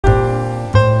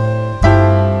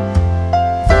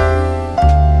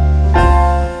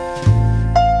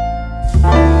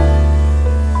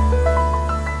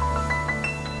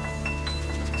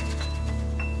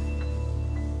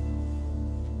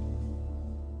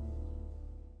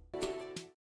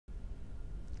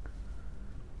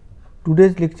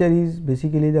Today's lecture is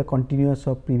basically the continuous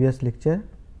of previous lecture.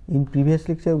 In previous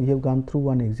lecture, we have gone through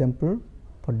one example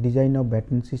for design of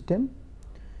batten system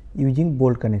using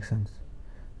bolt connections.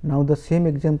 Now, the same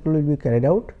example will be carried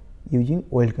out using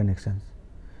weld connections.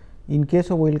 In case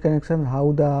of weld connection,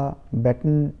 how the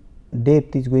batten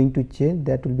depth is going to change,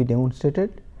 that will be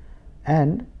demonstrated,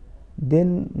 and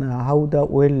then how the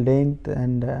weld length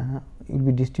and will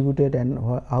be distributed and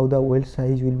how the weld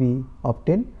size will be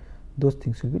obtained. Those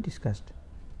things will be discussed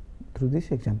through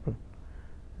this example,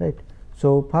 right.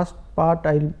 So, first part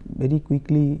I will very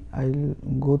quickly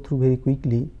go through very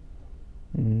quickly,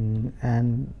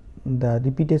 and the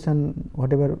repetition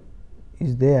whatever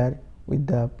is there with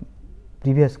the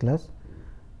previous class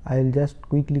I will just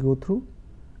quickly go through,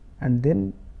 and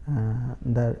then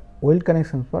the weld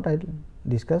connection part I will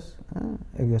discuss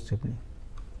exhaustively.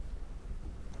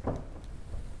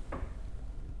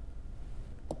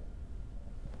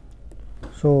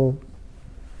 So,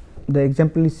 the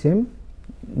example is same.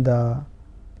 A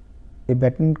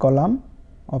batten column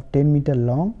of 10 meter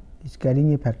long is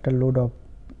carrying a factor load of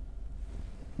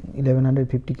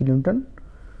 1150 kilonewton.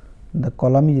 The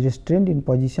column is restrained in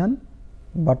position,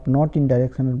 but not in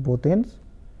direction at both ends.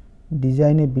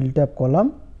 Design a built up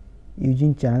column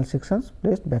using channel sections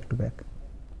placed back to back.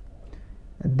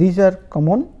 These are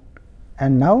common,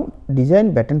 and now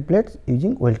design batten plates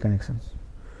using weld connections.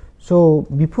 So,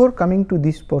 before coming to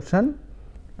this portion,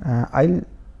 I will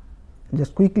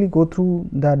just quickly go through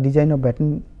the design of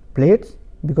batten plates,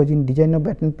 because in design of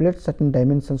batten plates certain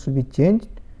dimensions will be changed,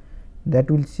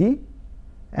 that we will see,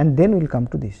 and then we will come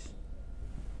to this.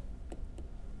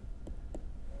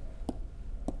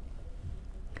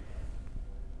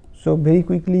 So, very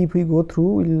quickly if we go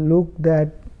through, we will look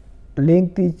that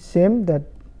length is same, that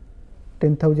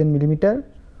 10,000 millimeter,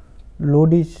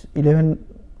 load is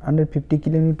 1150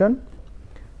 kilonewton.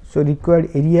 So,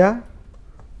 required area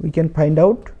we can find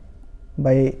out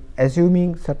by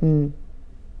assuming certain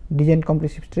design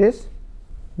compressive stress,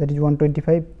 that is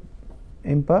 125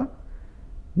 MPa.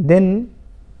 Then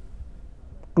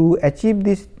to achieve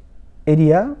this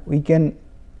area we can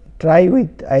try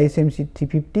with ISMC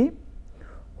 350,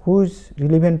 whose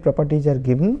relevant properties are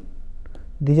given.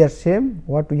 These are same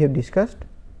what we have discussed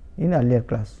in earlier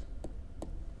class.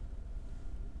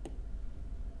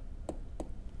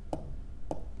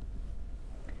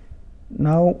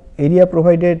 Now, area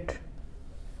provided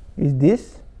is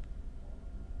this,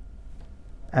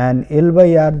 and L by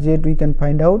Rz we can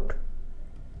find out,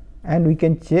 and we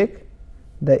can check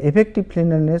the effective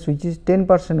slenderness, which is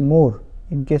 10% more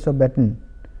in case of batten,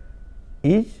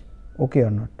 is okay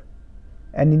or not.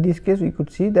 And in this case we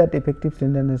could see that effective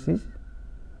slenderness is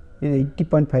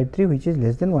 80.53, which is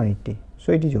less than 180.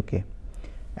 So, it is okay.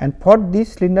 And for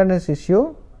this slenderness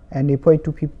ratio and Fy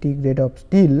 250 grade of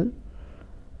steel,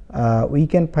 we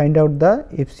can find out the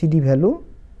FCD value.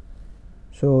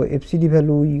 So, FCD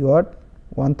value we got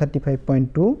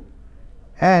 135.2,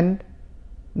 and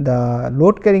the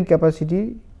load carrying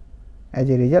capacity as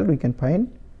a result we can find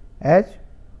as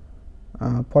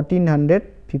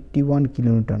 1451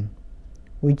 kilonewton,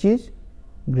 which is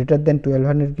greater than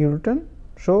 1200 kilonewton.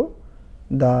 So,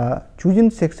 the chosen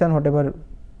section whatever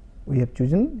we have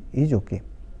chosen is okay.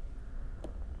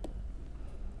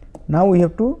 Now, we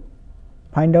have to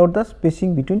find out the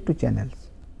spacing between two channels.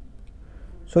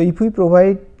 So, if we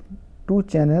provide two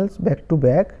channels back to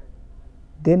back,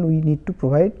 then we need to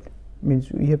provide, means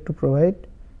we have to provide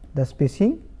the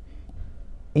spacing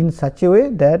in such a way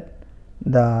that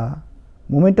the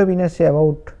moment of inertia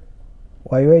about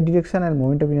y direction and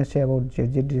moment of inertia about z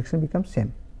direction becomes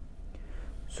same.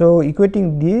 So,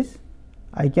 equating these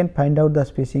I can find out the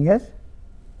spacing as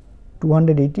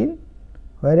 218,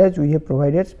 whereas we have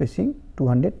provided spacing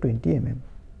 220 mm.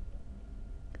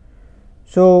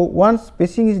 So, once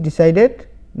spacing is decided,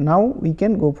 now we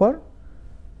can go for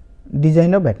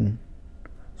design of batten.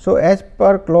 So, as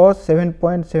per clause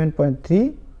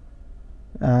 7.7.3,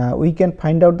 we can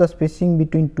find out the spacing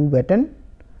between two batten,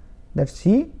 that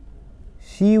C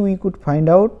we could find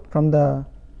out from the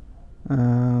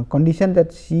condition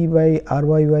that C by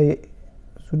RYY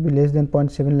should be less than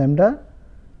 0.7 lambda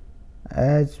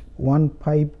as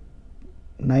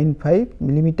 1595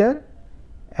 millimeter,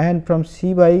 and from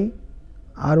C by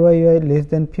RYY less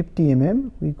than 50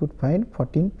 mm we could find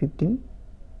 1415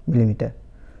 millimeter.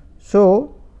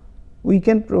 So, we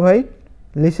can provide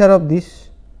lesser of this.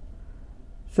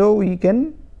 So, we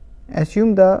can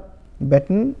assume the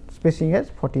batten spacing as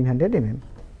 1400 mm,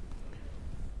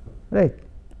 right.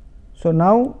 So,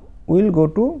 now we will go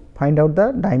to find out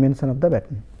the dimension of the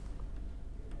batten.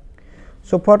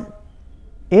 So, for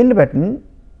end batten,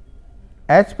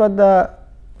 as per the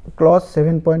clause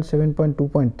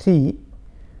 7.7.2.3,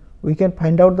 we can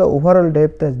find out the overall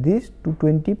depth as this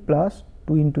 220 plus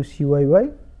 2 into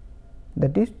CYY,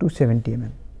 that is 270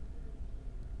 mm,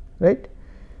 right.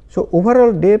 So,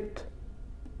 overall depth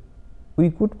we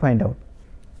could find out.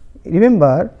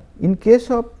 Remember, in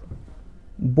case of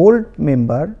bolt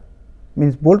member,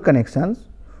 means bolt connections,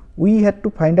 we had to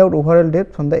find out overall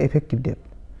depth from the effective depth.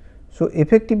 So,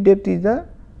 effective depth is the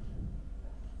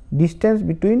distance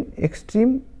between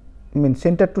extreme, means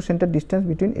center to center distance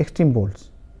between extreme bolts,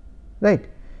 right,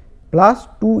 plus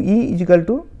 2E is equal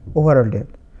to overall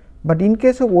depth. But in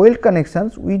case of weld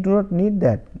connections, we do not need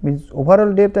that, means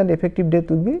overall depth and effective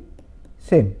depth will be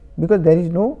same, because there is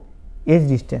no edge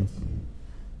distance,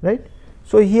 right.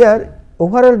 So, here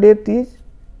overall depth is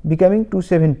becoming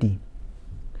 270.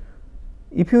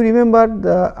 If you remember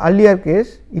the earlier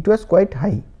case, it was quite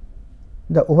high,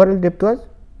 the overall depth was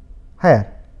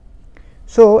higher.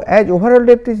 So, as overall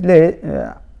depth is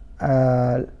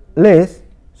less,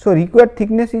 so required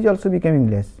thickness is also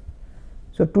becoming less.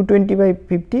 So, 220 by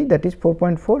 50, that is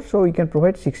 4.4. So, we can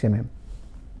provide 6 mm,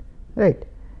 right.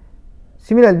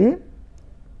 Similarly,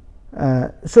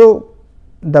 so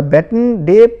the batten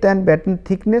depth and batten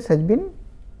thickness has been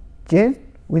changed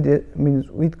with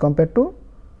with compared to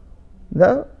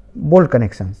the bolt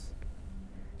connections.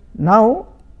 Now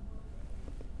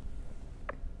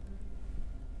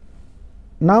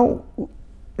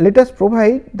let us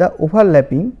provide the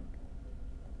overlapping.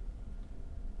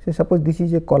 Say suppose this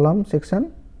is a column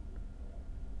section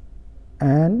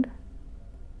and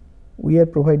we are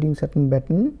providing certain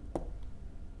batten,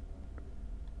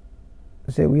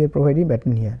 say we are providing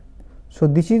batten here. So,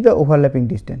 this is the overlapping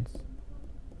distance,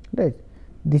 right,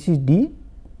 this is D.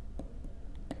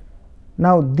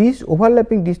 Now, this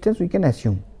overlapping distance we can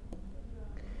assume,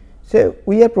 say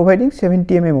we are providing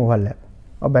 70 mm overlap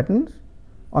of battens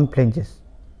on flanges,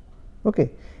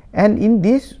 okay. And in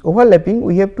this overlapping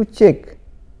we have to check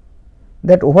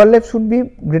that overlap should be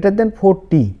greater than 4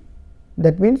 T,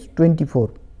 that means 24,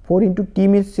 4 into T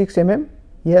means 6 mm,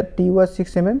 here T was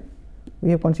 6 mm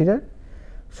we have considered.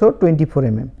 So, 24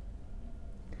 mm.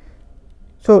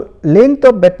 So, length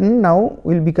of batten now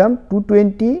will become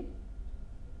 220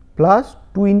 plus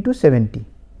 2 into 70,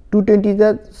 220 is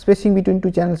the spacing between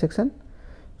two channel section.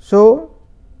 So,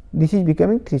 this is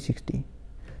becoming 360.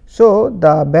 So,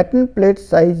 the batten plate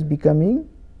size becoming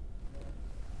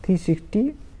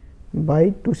 360 by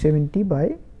 270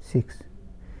 by 6.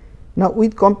 Now,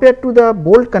 with compared to the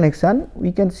bolt connection,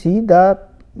 we can see the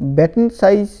batten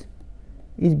size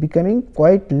is becoming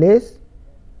quite less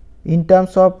in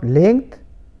terms of length,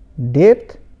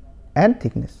 depth and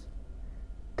thickness.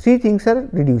 Three things are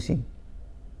reducing,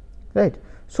 right.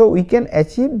 So, we can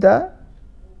achieve the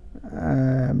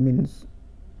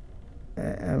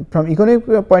from economic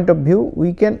point of view,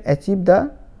 we can achieve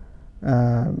the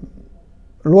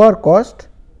lower cost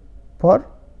for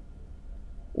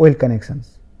weld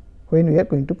connections when we are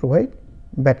going to provide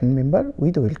batten member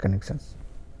with weld connections.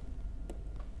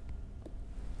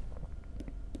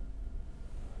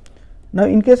 Now,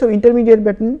 in case of intermediate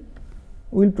batten,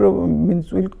 we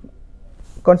will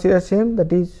consider same,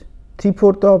 that is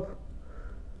 3/4 of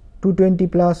 220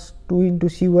 plus 2 into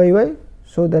CYY.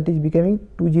 So, that is becoming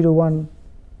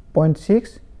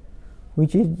 201.6,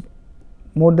 which is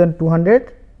more than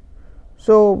 200.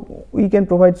 So, we can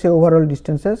provide say overall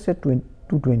distance as say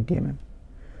 220 mm.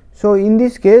 So, in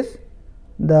this case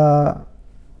the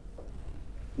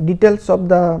details of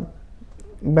the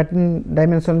batten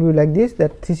dimension will be like this,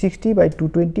 that 360 by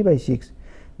 220 by 6.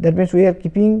 That means, we are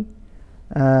keeping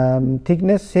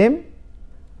thickness same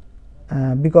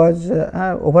because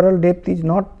overall depth is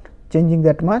not changing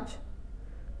that much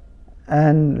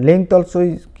and length also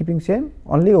is keeping same,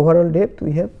 only overall depth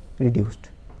we have reduced,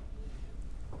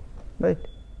 right.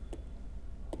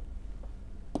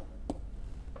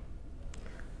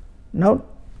 Now,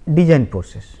 design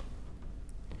process.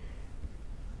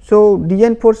 So,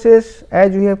 design forces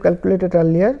as we have calculated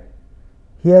earlier,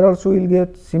 here also we will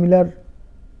get similar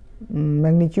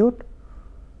magnitude,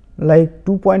 like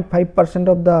 2.5%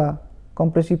 of the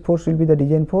compressive force will be the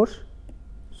design force.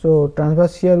 So,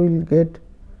 transverse shear will get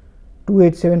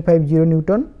 28750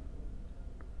 Newton.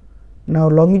 Now,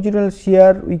 longitudinal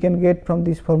shear we can get from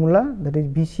this formula, that is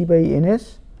BC by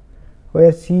NS,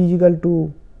 where C is equal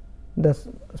to the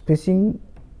spacing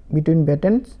between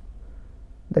battens,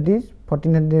 that is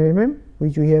 1400 mm,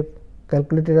 which we have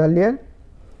calculated earlier.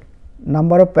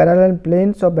 Number of parallel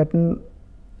planes of batten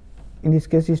in this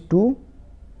case is 2,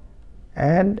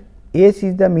 and S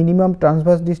is the minimum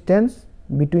transverse distance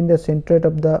between the centroid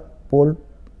of the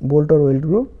bolt or weld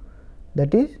group,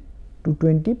 that is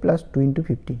 220 plus 2 into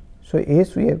 50, So,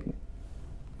 S we are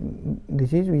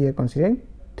we are considering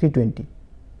 320.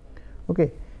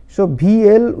 Okay. So,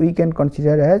 VL we can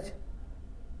consider as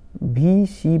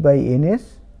VC by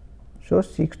NS, so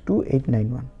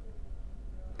 62891,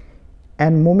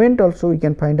 and moment also we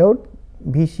can find out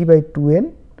VC by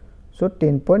 2N, so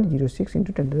 10.06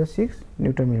 into 10 to the 6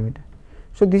 Newton millimeter.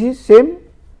 So, this is same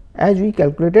as we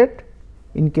calculated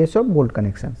in case of bolt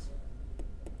connections.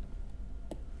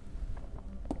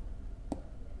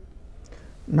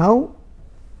 Now,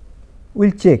 we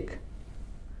will check.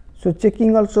 So,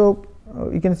 checking also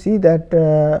you can see that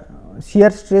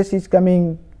shear stress is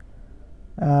coming,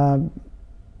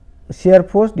 shear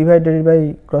force divided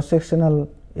by cross sectional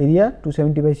area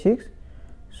 270 by 6.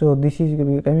 So, this is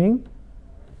becoming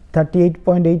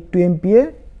 38.82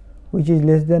 MPa, which is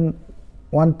less than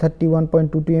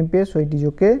 131.22 MPa. So, it is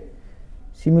okay.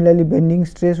 Similarly, bending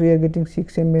stress we are getting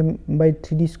 6 mm by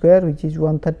 3d square, which is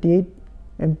 138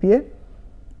 MPa,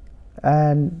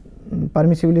 and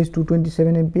permissible is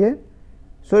 227 MPa.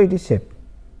 So, it is safe.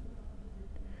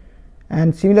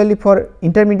 And similarly, for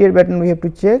intermediate batten we have to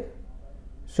check.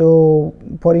 So,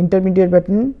 for intermediate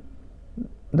batten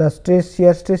the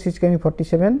shear stress is coming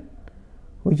 47,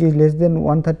 which is less than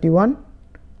 131,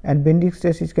 and bending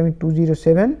stress is coming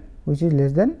 207, which is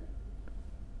less than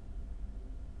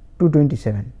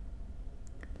 227.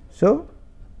 So,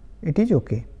 it is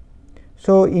okay.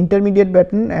 So, intermediate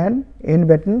batten and end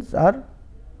battens are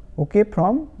okay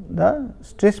from the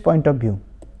stress point of view.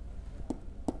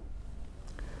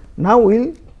 Now, we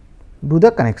will do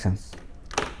the connections.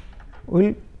 We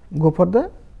will go for the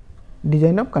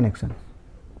design of connections.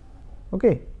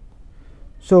 Okay.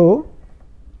 So,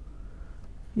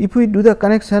 if we do the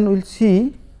connection, we will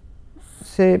see,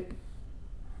 say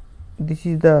this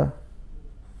is the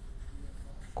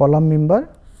column member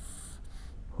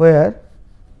where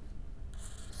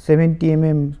 70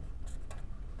 mm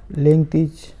length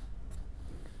is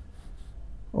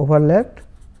overlapped,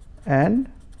 and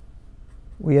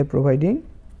we are providing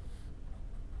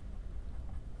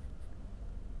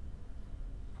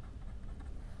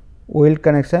weld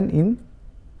connection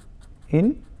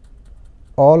in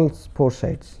all 4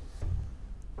 sides,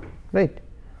 right,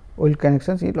 weld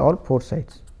connections in all 4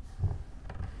 sides.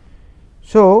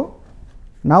 So,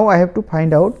 now I have to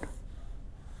find out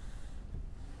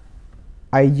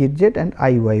IZZ and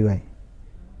IYY,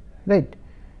 right.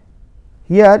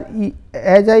 Here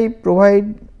as I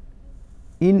provide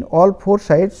in all 4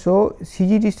 sides, so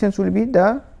CG distance will be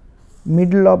the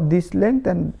middle of this length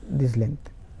and this length,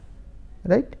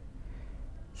 right.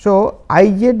 So,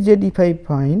 IZZ if I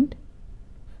find,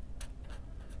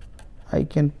 I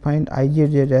can find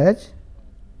IZZ as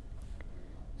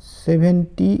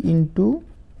 70 into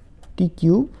T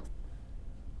cube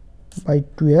by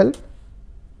 12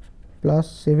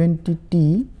 plus 70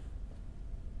 T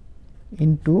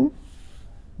into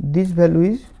this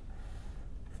value is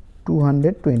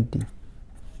 220,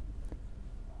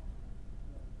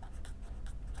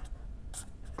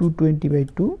 220 by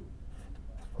 2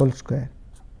 whole square,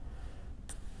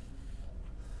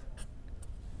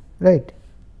 right,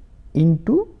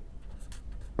 into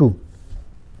 2,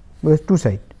 because 2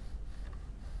 side.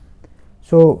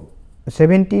 So,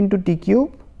 70 into T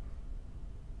cube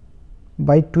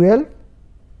by 12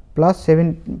 plus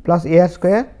 7 plus AR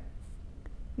square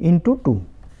into 2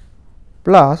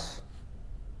 plus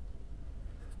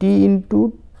T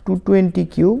into 220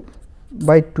 cube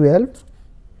by 12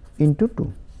 into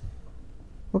 2.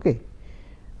 Okay.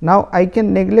 Now, I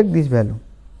can neglect this value,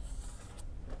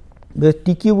 because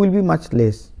T cube will be much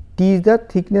less. T is the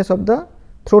thickness of the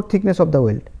throat thickness of the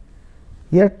weld.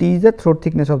 Here T is the throat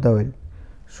thickness of the weld.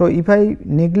 So, if I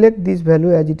neglect this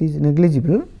value as it is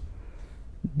negligible,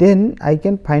 then I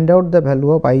can find out the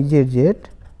value of IZZ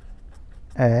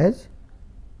as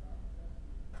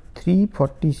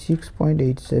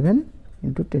 346.87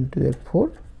 into 10 to the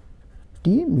 4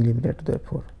 T millimeter to the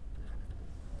 4.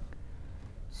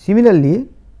 Similarly,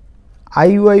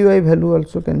 IYY value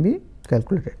also can be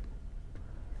calculated.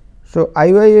 So,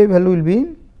 IYY value will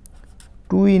be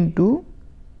 2 into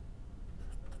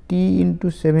T into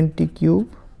 70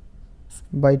 cube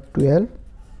by 12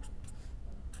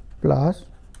 plus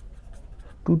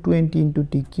 220 into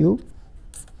T cube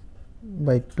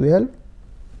by 12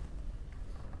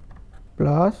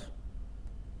 plus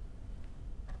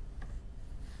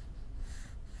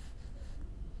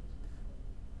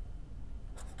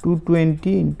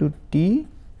 220 into T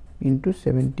into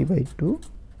 70 by 2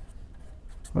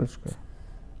 whole square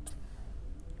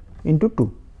into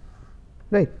 2,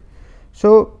 right.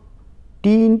 So,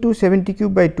 T into 70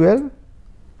 cube by 12,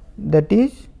 that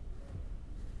is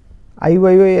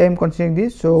IYY I am considering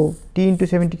this. So, T into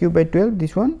 70 cube by 12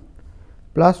 this one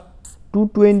plus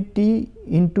 220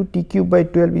 into T cube by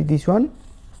 12 is this one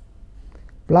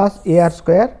plus AR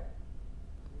square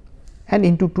and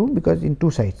into 2 because in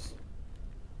 2 sides,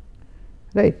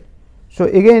 right. So,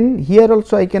 again here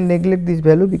also I can neglect this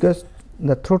value because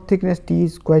the throat thickness T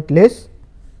is quite less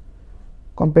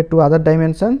compared to other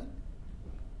dimensions.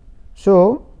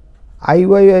 So,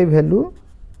 IYY value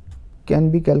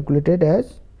can be calculated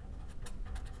as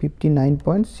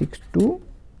 59.62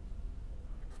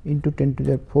 into 10 to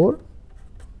the 4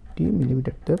 T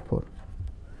millimeter to the 4.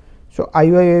 So,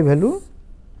 IYY value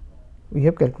we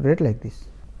have calculated like this.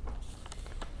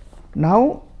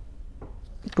 Now,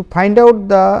 to find out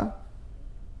the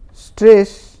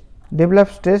stress,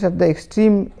 developed stress at the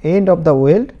extreme end of the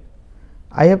weld,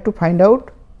 I have to find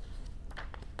out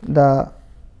the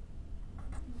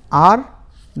R,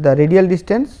 the radial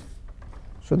distance.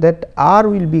 So, that R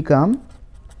will become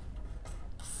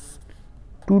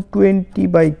 220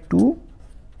 by 2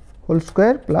 whole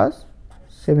square plus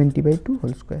 70 by 2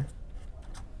 whole square,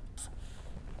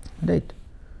 right,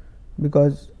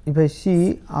 because if I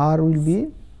see R will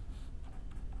be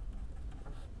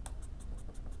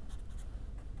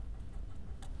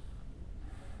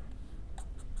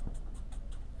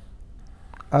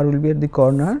at the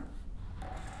corner.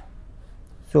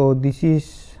 So, this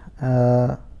is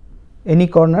any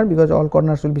corner because all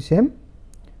corners will be same.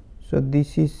 So,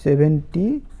 this is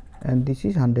 70 and this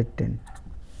is 110,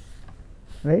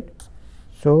 right.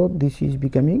 So, this is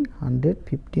becoming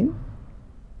 115,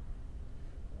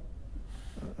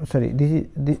 sorry, this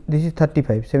is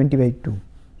 35, 70 by 2.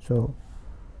 So,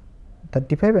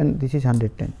 35 and this is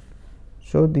 110.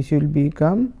 So, this will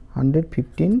become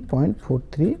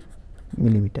 115.43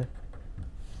 millimeter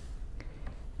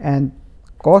and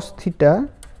cos theta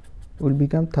will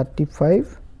become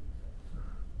 35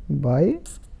 by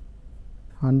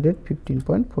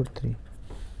 115.43.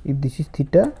 If this is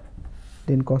theta,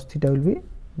 then cos theta will be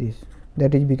this,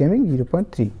 that is becoming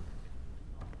 0.3.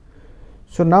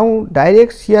 So, now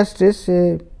direct shear stress,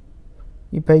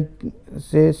 if I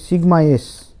say sigma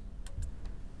s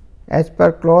as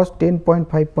per clause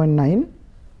 10.5.9,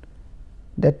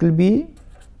 that will be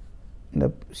the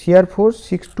shear force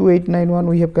 62891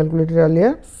 we have calculated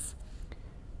earlier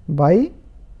by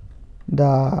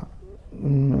the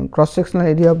cross sectional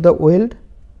area of the weld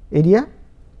area.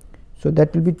 So,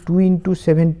 that will be 2 into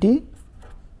 70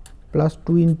 plus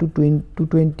 2 into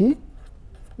 220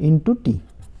 into T,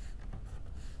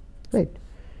 right.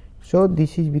 So,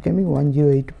 this is becoming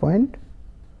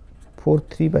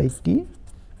 108.43 by T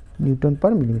Newton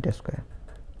per millimeter square.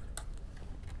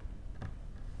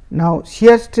 Now,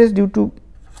 shear stress due to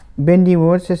bending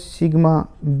moments as sigma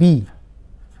B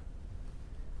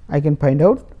I can find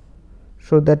out.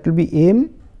 So, that will be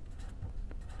M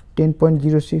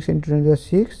 10.06 into 10 to the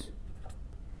 6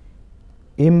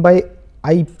 M by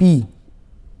IP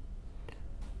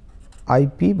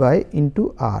by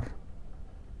into R.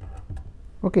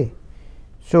 Okay.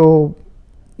 So,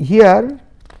 here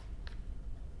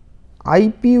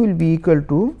IP will be equal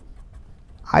to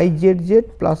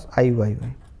IZZ plus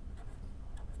IYY,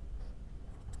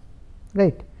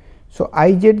 right. So,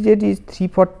 IZZ is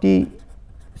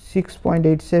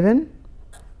 346.87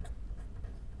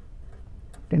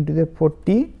 10 to the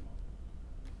 40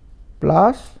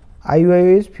 plus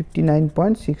IYY is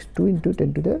 59.62 into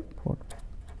 10 to the 4.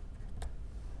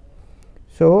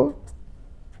 So,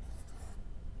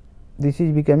 this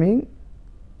is becoming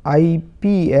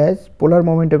IP as polar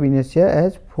moment of inertia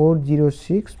as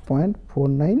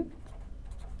 406.49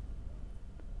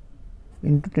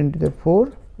 into 10 to the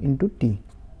 4 into T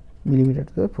millimeter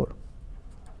to the 4,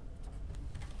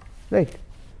 right.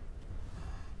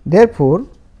 Therefore,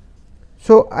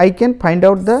 so I can find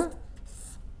out the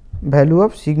value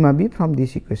of sigma B from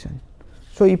this equation.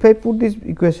 So, if I put this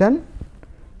equation,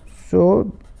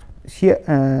 so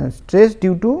stress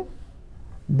due to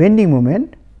bending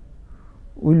moment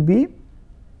will be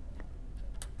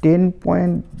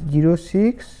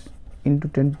 10.06 into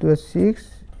 10 to the 6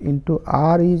 into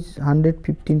R is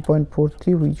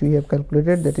 115.43 which we have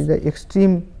calculated, that is the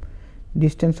extreme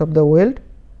distance of the weld,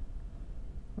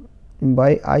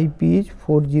 by IP is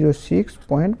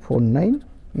 406.49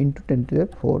 into 10 to the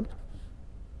 4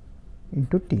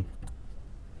 into T.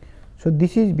 So,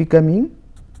 this is becoming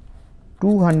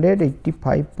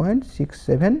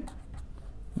 285.67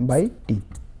 by T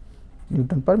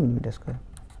Newton per millimeter square.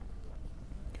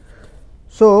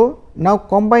 So, now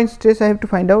combined stress I have to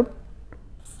find out.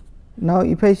 Now,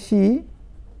 if I see,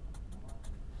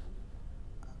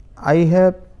 I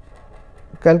have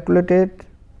calculated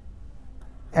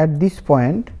at this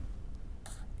point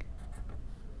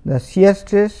the shear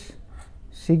stress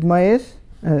sigma s,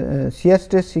 shear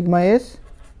stress sigma s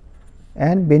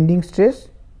and bending stress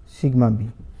sigma b.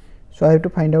 So, I have to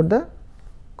find out the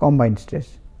combined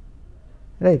stress,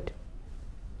 right.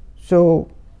 So,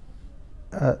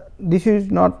 this is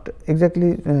not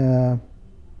exactly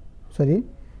sorry,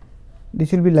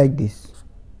 this will be like this,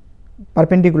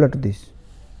 perpendicular to this.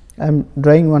 I am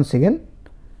drawing once again.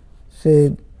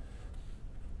 Say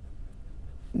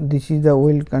this is the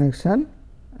weld connection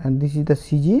and this is the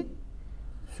CG.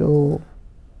 So,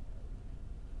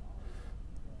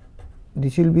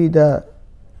 this will be the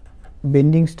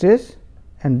bending stress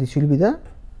and this will be the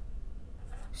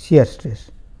shear stress.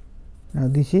 Now,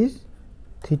 this is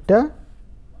theta.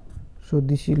 So,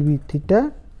 this will be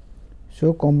theta.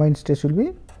 So, combined stress will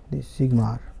be this sigma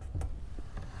r,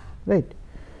 right.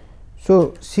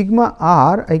 So, sigma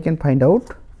r I can find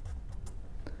out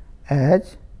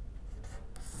as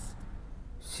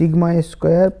sigma a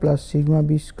square plus sigma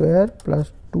b square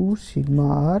plus 2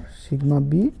 sigma r sigma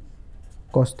b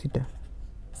cos theta.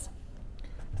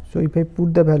 So, if I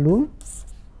put the value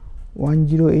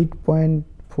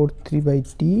 108.43 by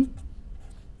T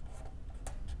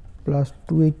plus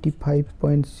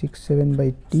 285.67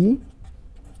 by T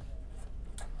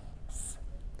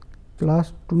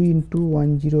plus 2 into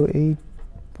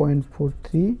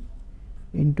 108.43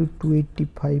 into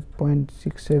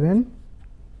 285.67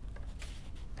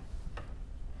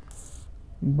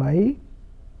 by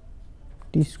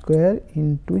T square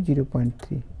into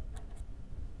 0.3.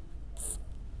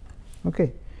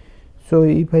 Okay. So,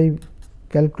 if I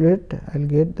calculate, I will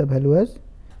get the value as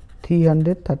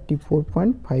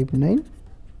 334.59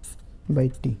 by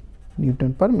T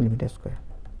Newton per millimeter square,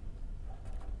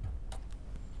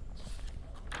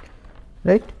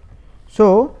 right.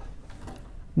 So,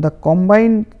 the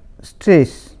combined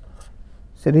stress,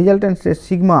 so resultant stress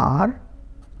sigma r,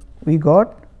 we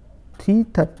got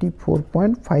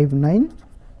 334.59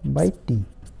 by T,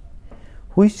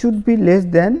 which should be less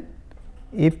than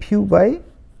Fu by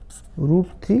root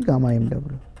 3 gamma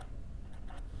mw,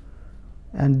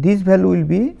 and this value will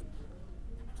be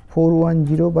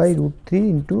 410 by root 3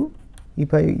 into,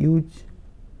 if I use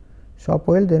shop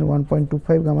weld, then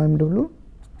 1.25 gamma mw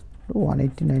to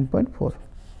 189.4.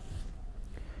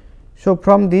 So,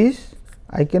 from this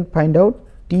I can find out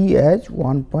T as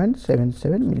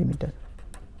 1.77 millimeter,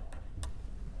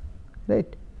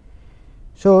 right.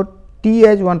 So, T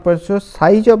as 1. So,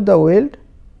 size of the weld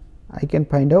I can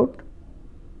find out,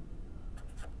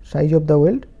 size of the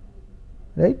weld,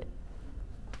 right.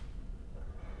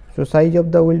 So, size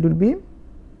of the weld will be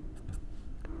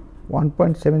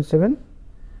 1.77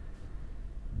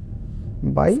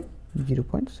 by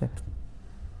 0.7.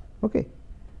 Okay.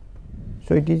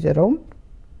 So, it is around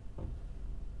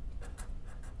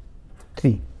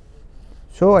 3.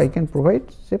 So, I can provide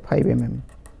say 5 mm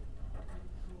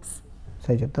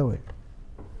size of the weld,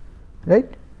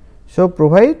 right. So,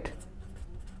 provide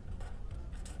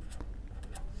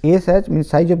S as means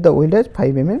size of the weld as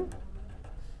 5 mm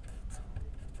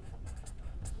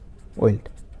weld,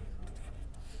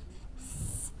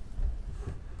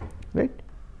 right.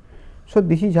 So,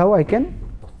 this is how I can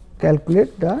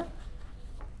calculate the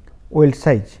weld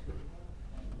size,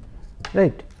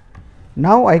 right.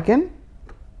 Now, I can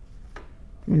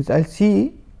means I will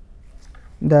see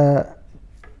the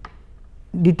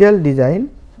detailed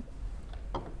design,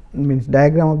 means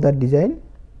diagram of the design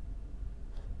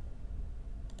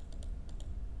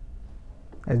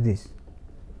as this.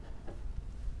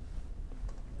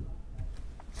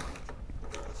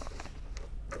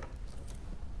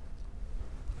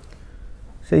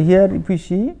 So, here if we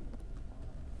see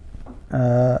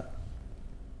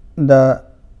the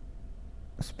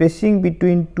spacing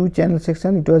between two channel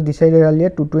section, it was decided earlier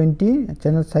 220,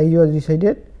 channel size was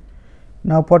decided.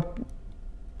 Now, for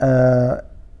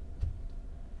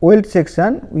weld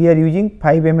section we are using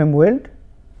 5 mm weld,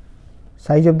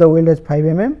 size of the weld as 5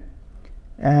 mm,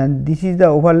 and this is the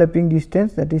overlapping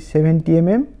distance, that is 70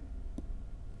 mm,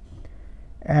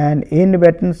 and end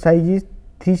batten size is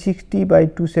 360 by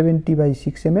 270 by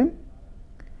 6 mm,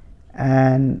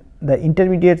 and the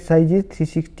intermediate size is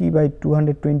 360 by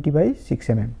 220 by 6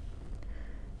 mm,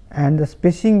 and the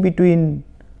spacing between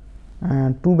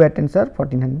two battens are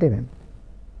 1400 mm,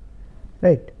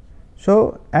 right.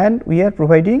 So, and we are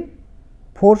providing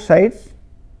 4 sides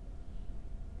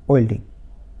welding,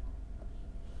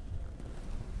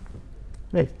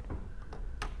 right,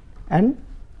 and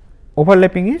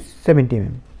overlapping is 70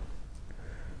 mm.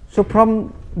 So,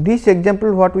 from this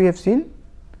example what we have seen,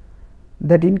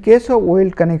 that in case of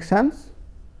weld connections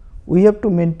we have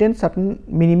to maintain certain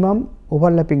minimum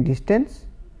overlapping distance,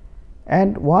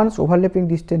 and once overlapping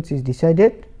distance is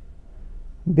decided,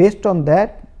 Based on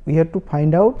that, we have to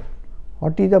find out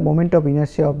what is the moment of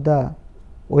inertia of the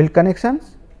weld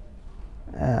connections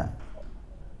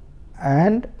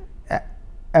and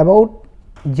about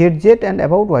ZZ and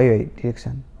about YY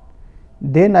direction.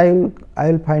 Then I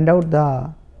will find out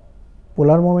the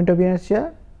polar moment of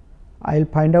inertia. I will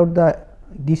find out the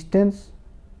distance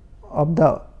of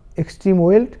the extreme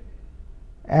weld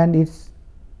and its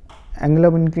angle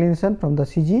of inclination from the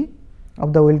CG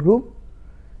of the weld group.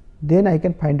 Then I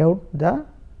can find out the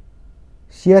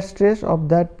shear stress of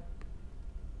that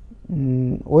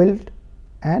weld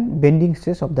and bending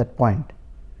stress of that point.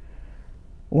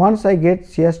 Once I get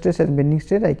shear stress and bending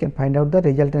stress, I can find out the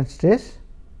resultant stress,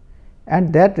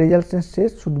 and that resultant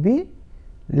stress should be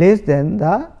less than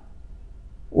the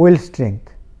weld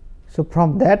strength. So,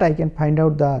 from that I can find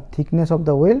out the thickness of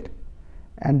the weld,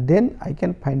 and then I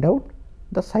can find out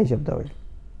the size of the weld.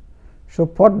 So,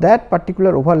 for that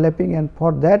particular overlapping and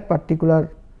for that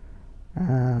particular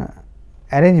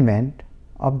arrangement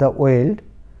of the weld,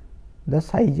 the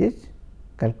size is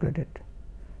calculated.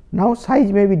 Now,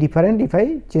 size may be different if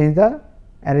I change the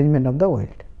arrangement of the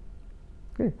weld.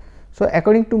 Okay. So,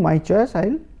 according to my choice, I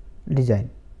will design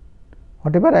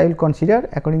whatever I will consider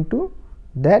according to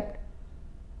that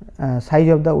size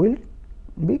of the weld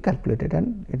be calculated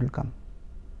and it will come,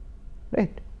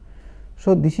 right.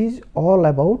 So, this is all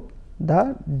about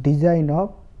the design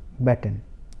of Batten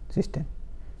system,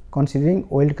 considering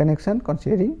weld connection,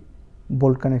 considering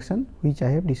bolt connection, which I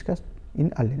have discussed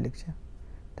in earlier lecture.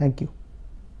 Thank you.